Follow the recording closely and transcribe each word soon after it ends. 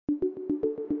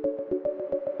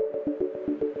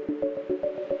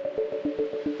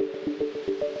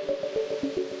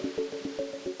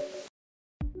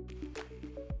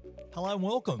Hello and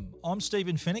welcome. I'm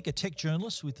Stephen Fennick, a tech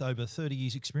journalist with over 30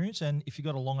 years experience and, if you've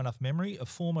got a long enough memory, a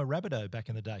former Rabbitoh back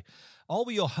in the day. I'll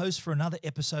be your host for another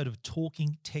episode of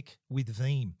Talking Tech with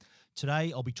Veeam.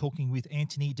 Today, I'll be talking with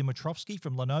Anthony Dimitrovsky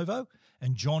from Lenovo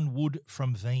and John Wood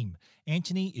from Veeam.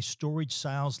 Anthony is Storage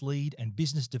Sales Lead and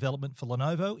Business Development for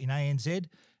Lenovo in ANZ,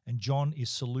 and John is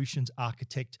Solutions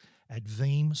Architect at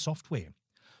Veeam Software.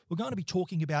 We're going to be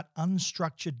talking about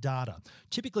unstructured data,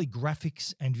 typically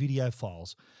graphics and video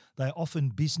files. They are often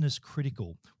business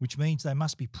critical, which means they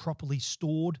must be properly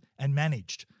stored and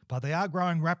managed. But they are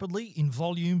growing rapidly in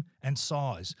volume and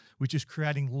size, which is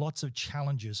creating lots of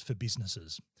challenges for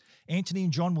businesses. Anthony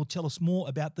and John will tell us more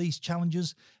about these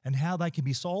challenges and how they can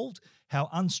be solved, how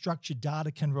unstructured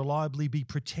data can reliably be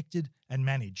protected and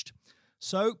managed.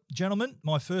 So, gentlemen,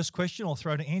 my first question I'll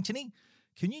throw to Anthony.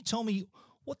 Can you tell me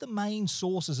what the main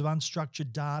sources of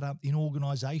unstructured data in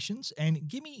organisations, and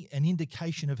give me an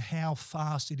indication of how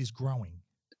fast it is growing?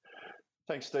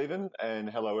 Thanks, Stephen, and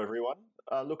hello, everyone.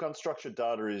 Look, unstructured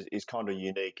data is kind of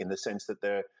unique in the sense that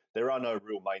there are no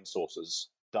real main sources.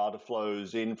 Data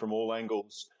flows in from all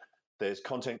angles. There's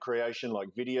content creation like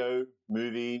video,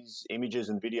 movies, images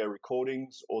and video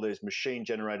recordings, or there's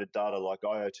machine-generated data like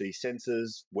IoT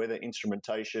sensors, weather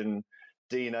instrumentation,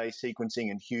 DNA sequencing,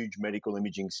 and huge medical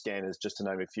imaging scanners, just to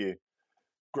name a few.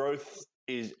 Growth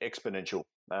is exponential.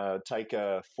 Take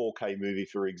a 4K movie,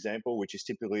 for example, which is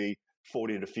typically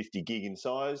 40 to 50 gig in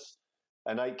size.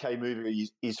 An 8K movie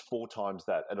is 4 times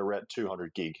that at around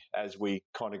 200 gig. As we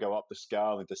kind of go up the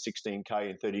scale into 16K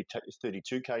and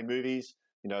 32K movies,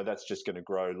 that's just going to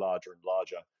grow larger and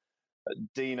larger.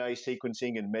 DNA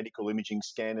sequencing and medical imaging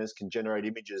scanners can generate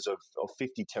images of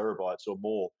 50 terabytes or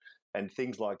more. And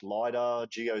things like LiDAR,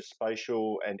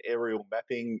 geospatial, and aerial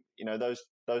mapping, those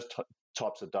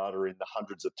types of data are in the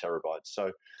hundreds of terabytes.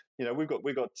 So, we've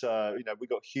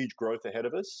got huge growth ahead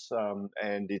of us,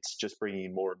 and it's just bringing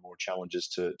in more and more challenges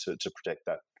to protect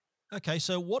that. Okay,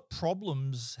 so what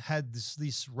problems had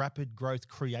this rapid growth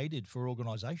created for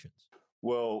organisations?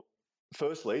 Well,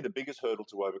 firstly, the biggest hurdle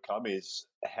to overcome is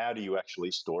how do you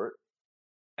actually store it?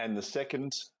 And the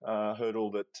second hurdle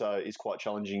that is quite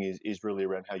challenging is really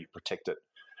around how you protect it.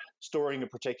 Storing and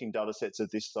protecting data sets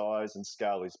of this size and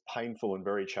scale is painful and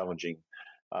very challenging.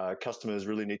 Customers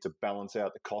really need to balance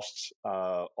out the costs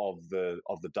of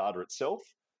the data itself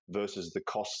versus the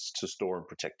costs to store and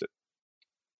protect it.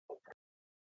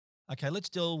 Okay, let's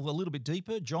delve a little bit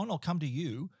deeper. John, I'll come to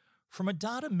you. From a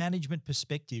data management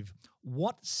perspective,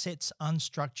 what sets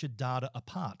unstructured data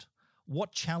apart?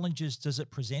 What challenges does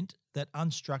it present that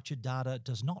unstructured data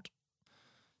does not?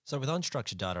 So with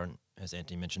unstructured data, and as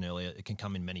Anthony mentioned earlier, it can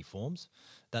come in many forms.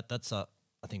 That's I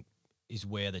think is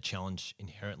where the challenge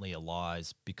inherently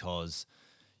lies, because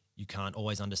you can't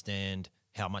always understand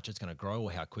how much it's going to grow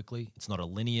or how quickly. It's not a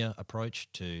linear approach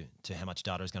to how much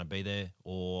data is going to be there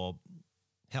or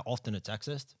how often it's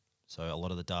accessed. So a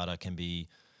lot of the data can be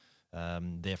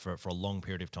there for a long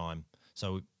period of time.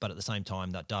 So, but at the same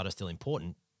time, that data is still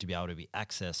important to be able to be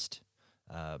accessed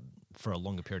for a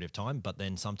longer period of time. But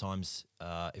then sometimes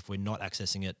if we're not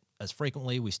accessing it as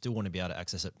frequently, we still want to be able to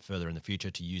access it further in the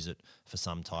future to use it for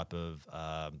some type of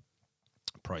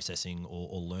processing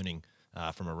or learning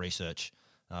from a research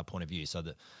point of view. So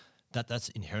that's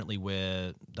inherently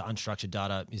where the unstructured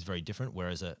data is very different,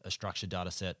 whereas a structured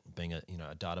data set being a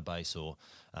database or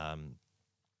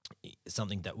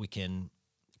something that we can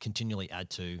continually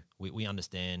add to, we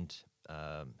understand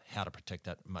how to protect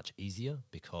that much easier,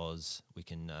 because we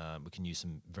can use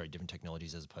some very different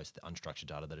technologies as opposed to the unstructured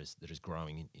data that is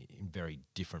growing in very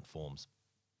different forms.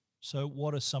 So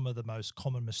what are some of the most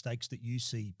common mistakes that you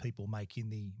see people make in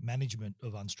the management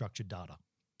of unstructured data?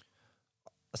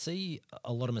 I see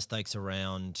a lot of mistakes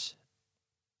around,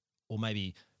 or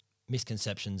maybe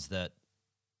misconceptions that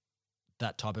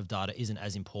type of data isn't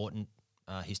as important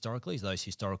historically. Those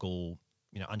historical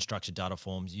unstructured data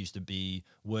forms used to be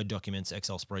Word documents,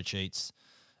 Excel spreadsheets,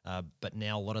 but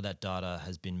now a lot of that data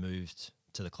has been moved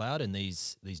to the cloud, and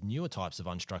these newer types of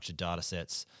unstructured data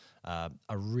sets are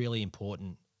really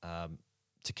important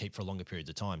to keep for longer periods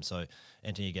of time. So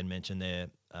Anthony again mentioned there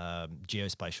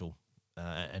geospatial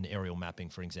and aerial mapping,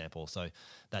 for example. So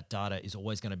that data is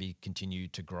always going to be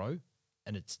continued to grow,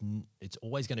 and it's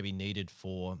always going to be needed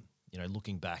for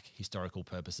looking back historical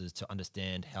purposes to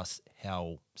understand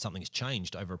how something has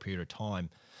changed over a period of time,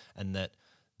 and that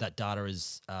data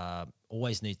is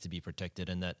always needs to be protected,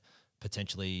 and that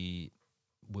potentially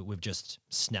we've just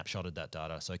snapshotted that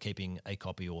data. So keeping a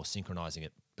copy or synchronizing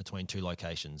it between two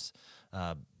locations.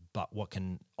 But what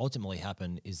can ultimately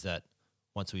happen is that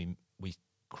once we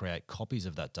create copies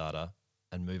of that data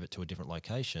and move it to a different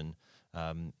location,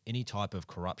 any type of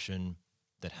corruption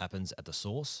that happens at the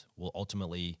source will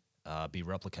ultimately be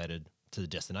replicated to the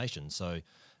destination. So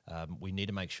we need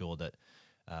to make sure that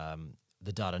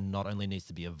the data not only needs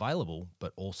to be available,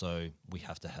 but also we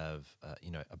have to have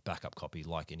a backup copy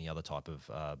like any other type of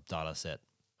data set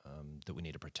that we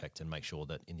need to protect and make sure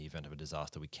that in the event of a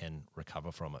disaster we can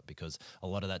recover from it, because a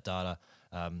lot of that data,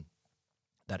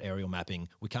 that aerial mapping,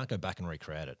 we can't go back and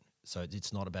recreate it. So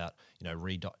it's not about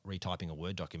retyping a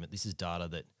Word document. This is data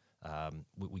that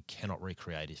we cannot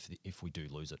recreate if we do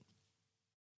lose it.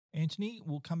 Anthony,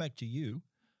 we'll come back to you.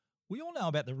 We all know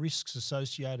about the risks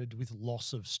associated with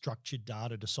loss of structured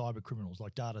data to cyber criminals,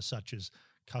 like data such as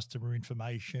customer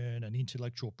information and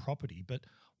intellectual property. But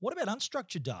what about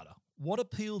unstructured data? What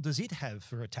appeal does it have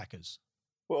for attackers?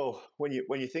 Well, when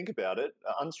you think about it,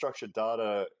 unstructured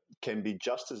data can be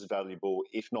just as valuable,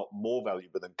 if not more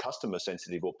valuable, than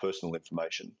customer-sensitive or personal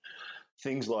information.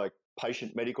 Things like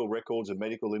patient medical records and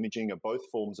medical imaging are both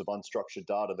forms of unstructured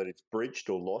data that, if breached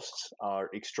or lost, are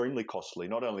extremely costly,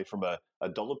 not only from a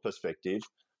dollar perspective,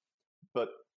 but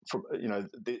from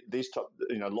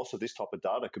loss of this type of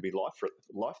data could be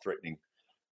life-threatening.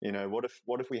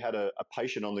 What if we had a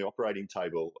patient on the operating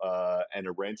table and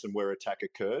a ransomware attack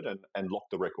occurred and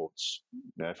locked the records?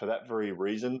 For that very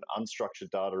reason, unstructured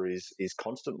data is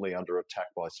constantly under attack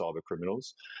by cyber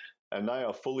criminals, and they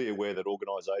are fully aware that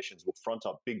organisations will front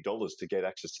up big dollars to get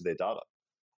access to their data.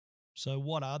 So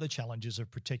what are the challenges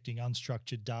of protecting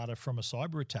unstructured data from a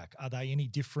cyber attack? Are they any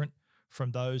different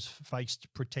from those faced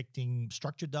protecting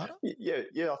structured data?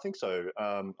 Yeah, I think so.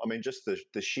 Just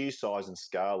the sheer size and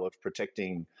scale of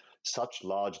protecting such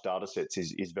large data sets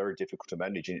is very difficult to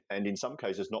manage, and in some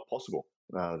cases not possible.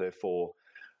 Therefore,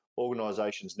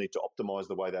 organisations need to optimise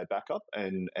the way they back up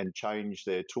and change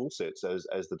their tool sets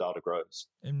as the data grows.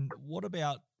 And what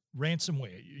about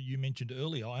ransomware? You mentioned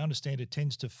earlier, I understand it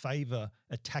tends to favour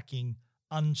attacking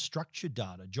unstructured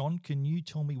data. John, can you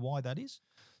tell me why that is?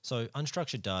 So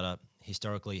unstructured data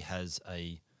historically has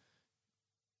a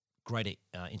greater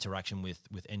interaction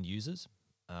with end users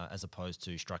as opposed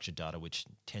to structured data, which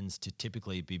tends to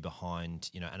typically be behind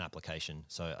an application.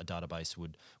 So a database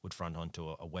would front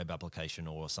onto a web application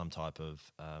or some type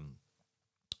of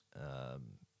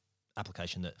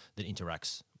application that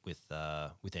interacts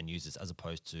with end users, as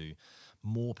opposed to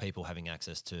more people having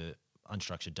access to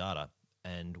unstructured data,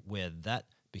 and where that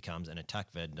becomes an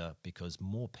attack vector because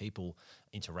more people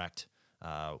interact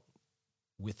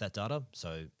with that data.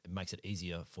 So it makes it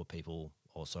easier for people,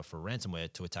 also for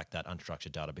ransomware, to attack that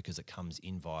unstructured data because it comes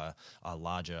in via a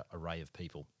larger array of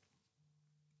people.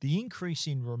 The increase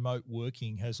in remote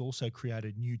working has also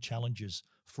created new challenges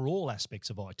for all aspects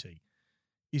of IT.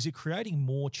 Is it creating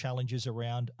more challenges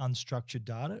around unstructured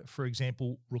data? For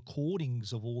example,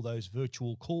 recordings of all those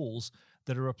virtual calls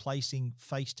that are replacing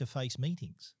face-to-face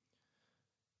meetings?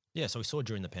 Yeah, so we saw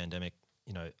during the pandemic,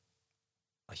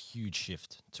 a huge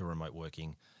shift to remote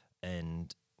working,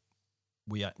 and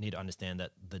we need to understand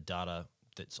that the data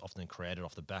that's often created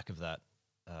off the back of that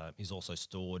is also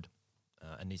stored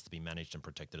and needs to be managed and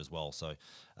protected as well. So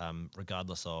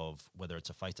regardless of whether it's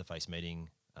a face-to-face meeting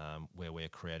where we're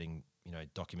creating,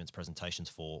 documents, presentations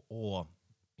for, or,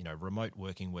 remote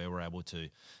working where we're able to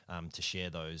share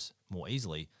those more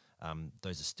easily,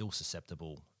 those are still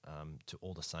susceptible to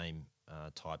all the same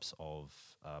types of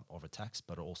attacks,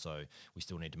 but also we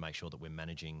still need to make sure that we're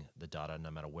managing the data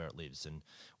no matter where it lives, and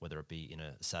whether it be in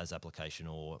a SaaS application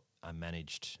or a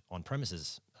managed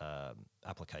on-premises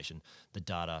application, the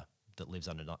data that lives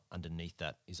underneath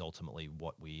that is ultimately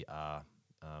what we are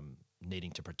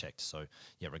needing to protect. So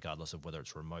yeah, regardless of whether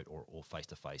it's remote or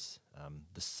face-to-face,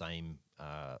 the same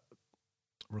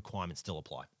requirements still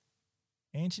apply.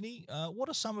 Anthony, what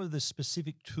are some of the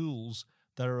specific tools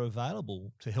that are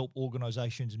available to help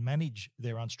organisations manage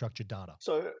their unstructured data?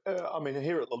 So,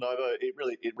 here at Lenovo, it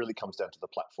really comes down to the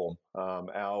platform.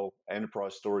 Our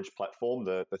enterprise storage platform,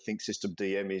 the ThinkSystem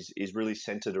DM, is really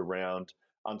centered around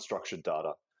unstructured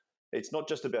data. It's not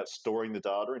just about storing the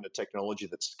data in a technology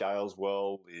that scales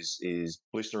well, is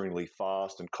blisteringly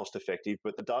fast and cost effective,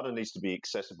 but the data needs to be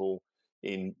accessible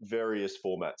in various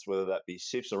formats, whether that be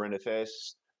CIFS or NFS,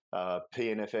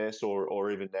 PNFS,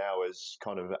 or even now, as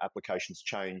kind of applications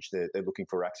change, they're looking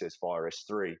for access via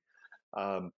S3.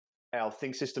 Our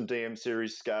ThinkSystem DM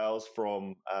series scales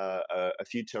from a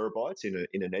few terabytes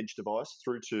in an edge device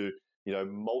through to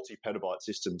multi-petabyte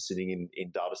systems sitting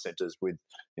in data centers with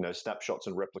snapshots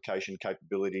and replication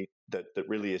capability that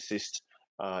really assist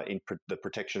in the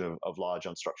protection of large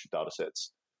unstructured data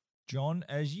sets. John,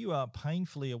 as you are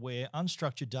painfully aware,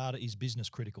 unstructured data is business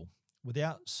critical.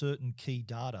 Without certain key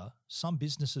data, some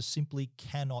businesses simply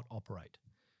cannot operate.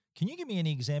 Can you give me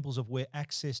any examples of where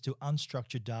access to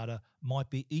unstructured data might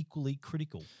be equally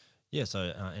critical? Yeah, so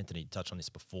Anthony touched on this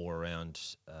before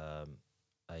around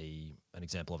an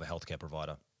example of a healthcare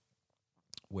provider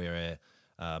where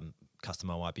a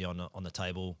customer might be on the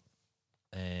table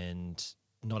and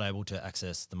not able to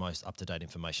access the most up-to-date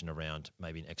information around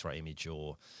maybe an X-ray image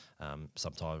or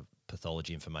some type of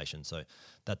pathology information. So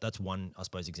that's one, I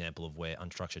suppose, example of where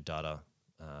unstructured data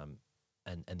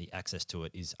and the access to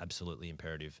it is absolutely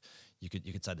imperative. You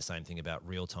could say the same thing about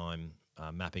real-time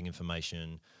mapping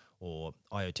information or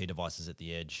IoT devices at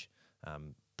the edge,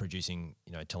 producing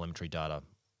telemetry data.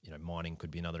 Mining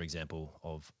could be another example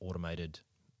of automated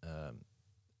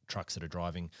trucks that are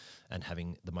driving and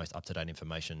having the most up-to-date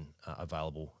information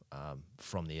available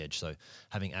from the edge. So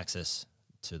having access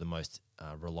to the most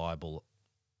reliable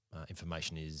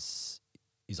information is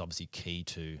obviously key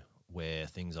to where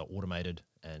things are automated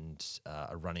and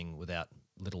are running without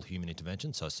little human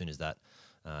intervention. So as soon as that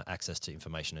access to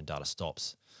information and data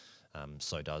stops,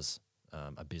 so does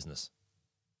a business.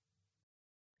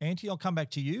 Antti, I'll come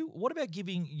back to you. What about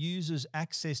giving users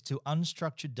access to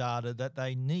unstructured data that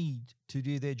they need to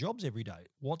do their jobs every day?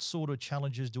 What sort of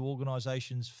challenges do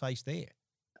organisations face there?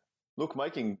 Look,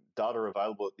 making data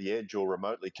available at the edge or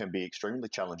remotely can be extremely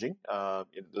challenging.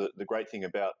 The great thing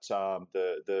about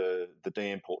the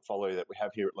DM portfolio that we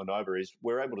have here at Lenovo is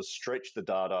we're able to stretch the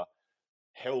data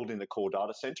held in the core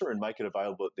data center and make it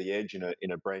available at the edge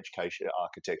in a branch cache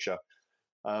architecture.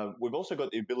 We've also got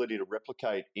the ability to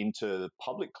replicate into the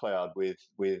public cloud with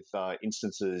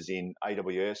instances in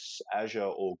AWS, Azure,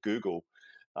 or Google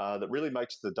that really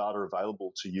makes the data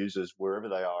available to users wherever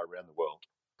they are around the world.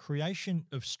 Creation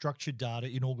of structured data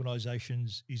in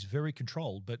organisations is very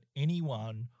controlled, but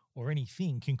anyone or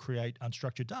anything can create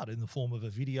unstructured data in the form of a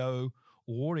video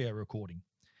or audio recording.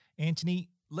 Anthony,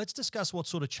 let's discuss what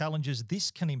sort of challenges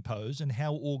this can impose and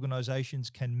how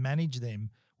organisations can manage them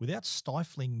without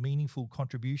stifling meaningful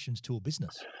contributions to a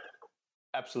business.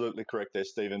 Absolutely correct there,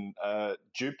 Stephen.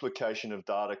 Duplication of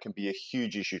data can be a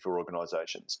huge issue for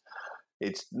organisations.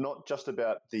 It's not just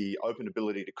about the open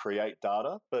ability to create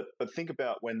data, but think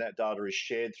about when that data is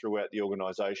shared throughout the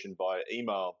organisation via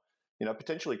email,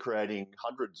 potentially creating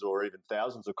hundreds or even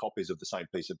thousands of copies of the same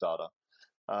piece of data.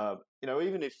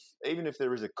 Even if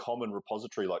there is a common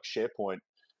repository like SharePoint,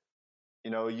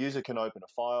 a user can open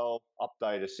a file,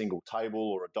 update a single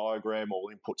table or a diagram,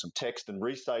 or input some text and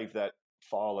resave that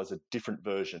file as a different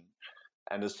version.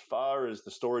 And as far as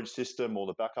the storage system or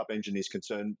the backup engine is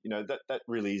concerned, that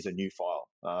really is a new file.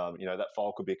 That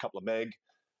file could be a couple of meg,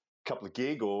 a couple of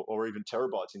gig, or even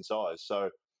terabytes in size. So,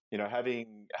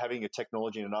 having a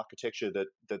technology and an architecture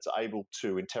that's able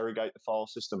to interrogate the file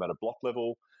system at a block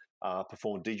level,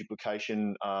 perform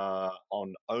deduplication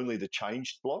on only the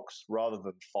changed blocks rather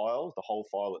than files, the whole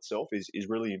file itself, is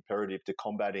really imperative to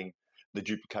combating the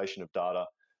duplication of data.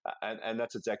 And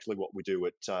that's exactly what we do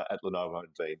at Lenovo and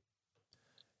Veeam.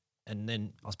 And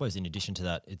then I suppose in addition to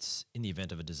that, it's in the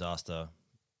event of a disaster,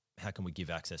 how can we give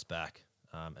access back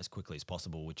as quickly as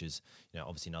possible, which is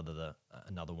obviously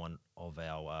another one of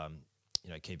our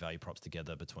key value props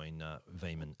together between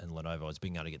Veeam and Lenovo is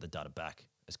being able to get the data back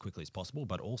as quickly as possible,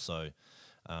 but also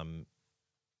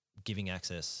giving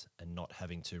access and not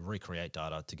having to recreate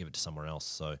data to give it to somewhere else.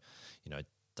 So,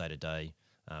 day to day,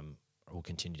 we'll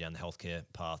continue down the healthcare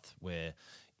path where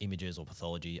images or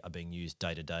pathology are being used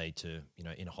day to day to,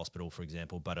 in a hospital, for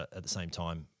example, but at the same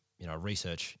time, a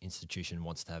research institution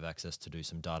wants to have access to do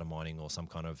some data mining or some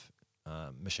kind of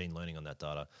machine learning on that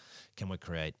data. Can we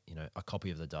create, a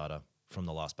copy of the data from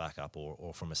the last backup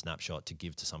or from a snapshot to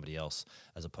give to somebody else,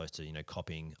 as opposed to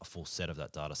copying a full set of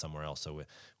that data somewhere else? So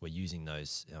we're using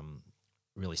those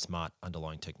really smart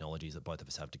underlying technologies that both of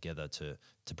us have together to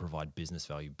provide business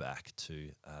value back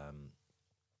to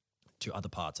other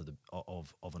parts of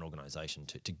an organisation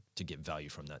to get value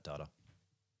from that data.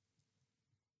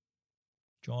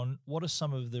 John, what are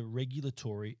some of the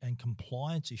regulatory and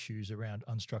compliance issues around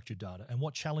unstructured data, and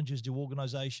what challenges do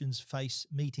organisations face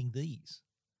meeting these?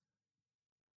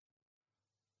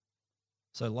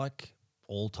 So like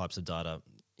all types of data,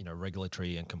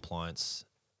 regulatory and compliance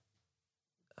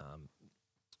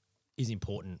is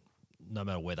important no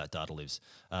matter where that data lives.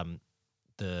 I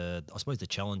suppose the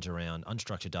challenge around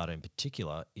unstructured data in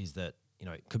particular is that,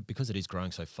 because it is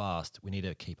growing so fast, we need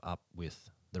to keep up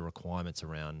with the requirements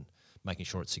around making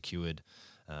sure it's secured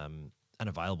and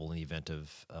available in the event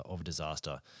of a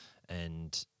disaster.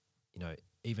 And,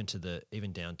 even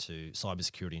down to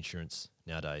cybersecurity insurance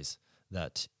nowadays,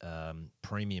 that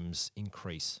premiums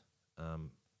increase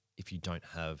if you don't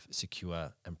have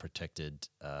secure and protected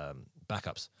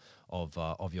backups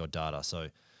of your data. So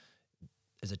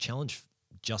there's a challenge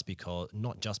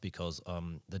not just because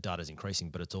the data is increasing,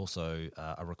 but it's also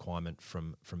a requirement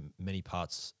from many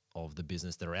parts of the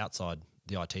business that are outside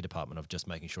the IT department of just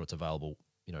making sure it's available.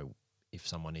 If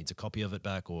someone needs a copy of it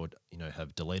back, or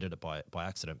have deleted it by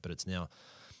accident, but it's now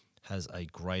has a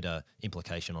greater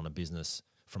implication on a business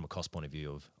from a cost point of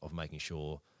view of making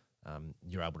sure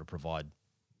you're able to provide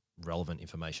relevant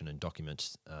information and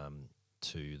documents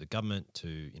to the government,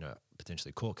 to potentially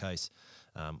a court case,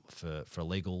 for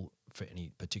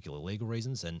any particular legal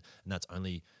reasons, and that's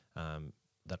only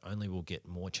that only will get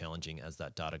more challenging as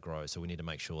that data grows. So we need to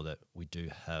make sure that we do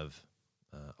have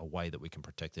a way that we can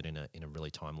protect it in a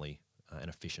really timely and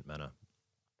efficient manner.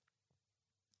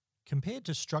 Compared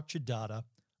to structured data,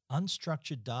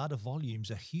 unstructured data volumes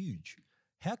are huge.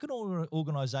 How can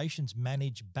organizations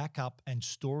manage backup and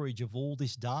storage of all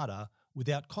this data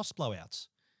without cost blowouts?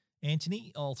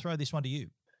 Anthony, I'll throw this one to you.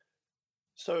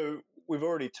 So we've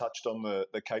already touched on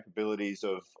the capabilities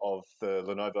of the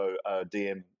Lenovo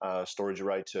DM storage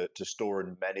array to store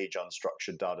and manage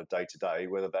unstructured data day to day,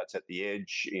 whether that's at the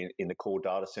edge, in the core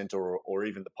data center, or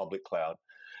even the public cloud.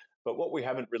 But what we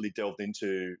haven't really delved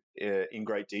into in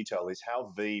great detail is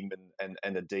how Veeam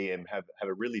and the DM have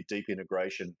a really deep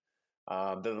integration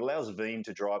that allows Veeam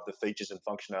to drive the features and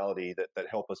functionality that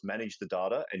help us manage the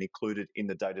data and include it in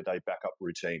the day-to-day backup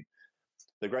routine.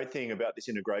 The great thing about this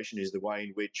integration is the way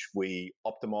in which we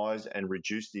optimize and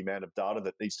reduce the amount of data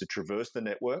that needs to traverse the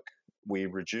network. We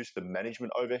reduce the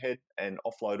management overhead and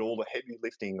offload all the heavy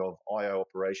lifting of I/O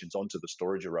operations onto the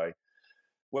storage array.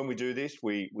 When we do this,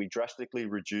 we drastically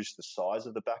reduce the size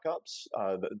of the backups,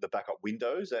 the backup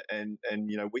windows, and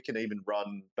we can even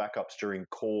run backups during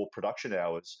core production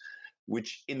hours,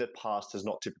 which in the past has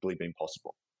not typically been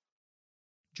possible.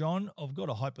 John, I've got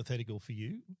a hypothetical for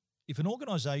you. If an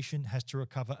organisation has to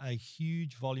recover a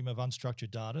huge volume of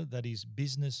unstructured data that is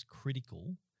business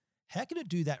critical, how can it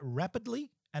do that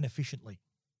rapidly and efficiently?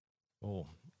 Oh,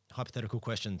 hypothetical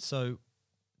question. So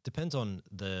depends on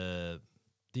the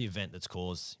event that's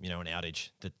caused, an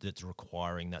outage that's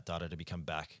requiring that data to become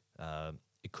back.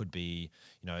 It could be,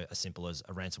 as simple as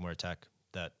a ransomware attack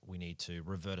that we need to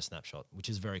revert a snapshot, which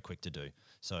is very quick to do.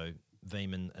 So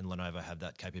Veeam and Lenovo have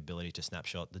that capability to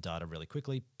snapshot the data really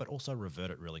quickly, but also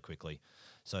revert it really quickly.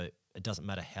 So it doesn't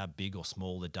matter how big or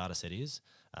small the data set is,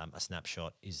 a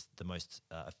snapshot is the most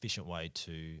efficient way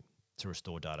to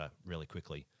restore data really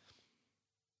quickly.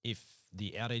 If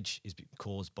the outage is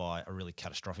caused by a really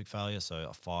catastrophic failure, so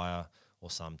a fire or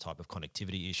some type of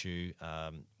connectivity issue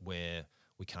where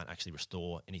we can't actually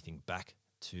restore anything back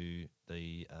to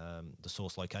the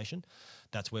source location,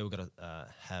 that's where we've got to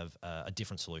have a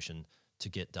different solution to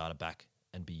get data back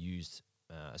and be used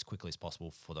as quickly as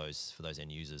possible for those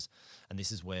end users. And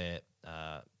this is where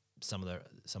some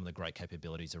of the great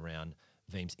capabilities around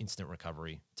Veeam's instant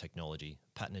recovery technology,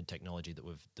 patented technology that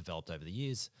we've developed over the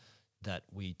years, that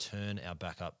we turn our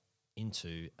backup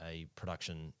into a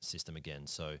production system again.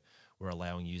 So we're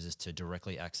allowing users to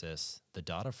directly access the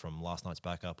data from last night's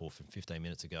backup or from 15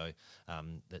 minutes ago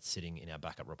that's sitting in our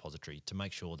backup repository to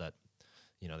make sure that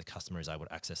the customer is able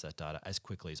to access that data as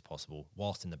quickly as possible,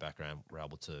 whilst in the background we're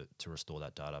able to restore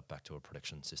that data back to a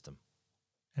production system.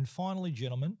 And finally,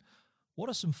 gentlemen, what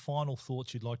are some final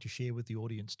thoughts you'd like to share with the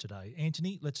audience today?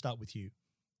 Anthony, let's start with you.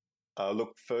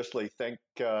 Look, firstly, thank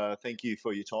you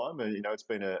for your time. And, it's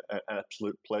been an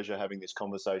absolute pleasure having this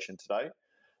conversation today.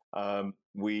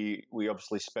 We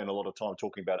obviously spent a lot of time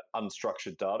talking about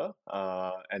unstructured data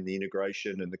and the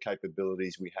integration and the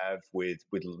capabilities we have with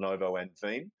Lenovo and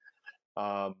Veeam.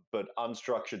 But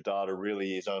unstructured data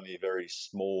really is only a very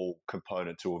small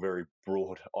component to a very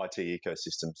broad IT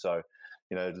ecosystem. So,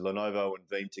 Lenovo and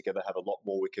Veeam together have a lot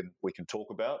more we can talk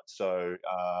about. So,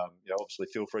 obviously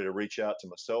feel free to reach out to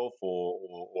myself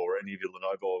or any of your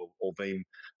Lenovo or Veeam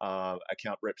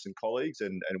account reps and colleagues,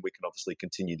 and we can obviously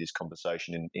continue this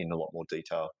conversation in a lot more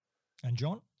detail. And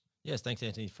John? Yes, thanks,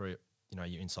 Anthony, for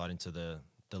your insight into the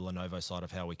Lenovo side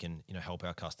of how we can help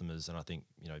our customers. And I think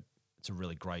it's a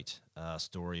really great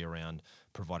story around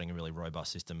providing a really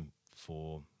robust system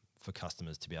for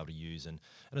customers to be able to use, and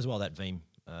as well that Veeam.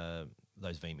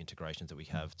 Those Veeam integrations that we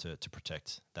have to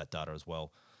protect that data as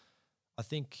well. I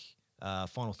think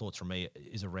final thoughts from me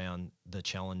is around the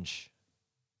challenge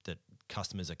that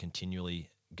customers are continually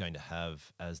going to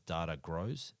have as data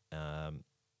grows, and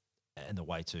the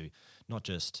way to not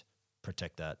just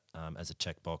protect that as a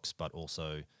checkbox, but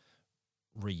also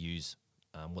reuse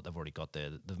what they've already got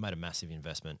there. They've made a massive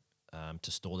investment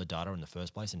to store the data in the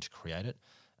first place and to create it.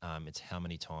 It's how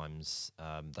many times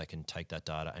they can take that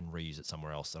data and reuse it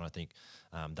somewhere else. And I think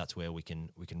that's where we can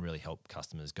really help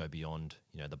customers go beyond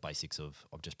the basics of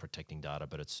just protecting data,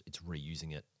 but it's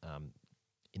reusing it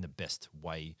in the best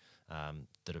way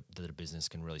that a business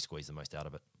can really squeeze the most out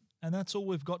of it. And that's all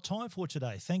we've got time for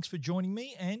today. Thanks for joining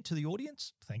me, and to the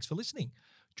audience, thanks for listening.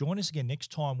 Join us again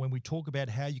next time when we talk about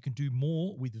how you can do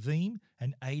more with Veeam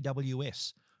and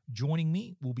AWS. Joining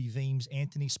me will be Veeam's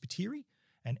Anthony Spiteri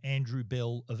and Andrew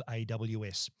Bell of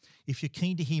AWS. If you're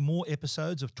keen to hear more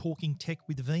episodes of Talking Tech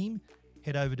with Veeam,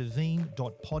 head over to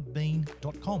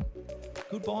veeam.podbean.com.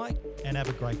 Goodbye and have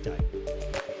a great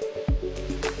day.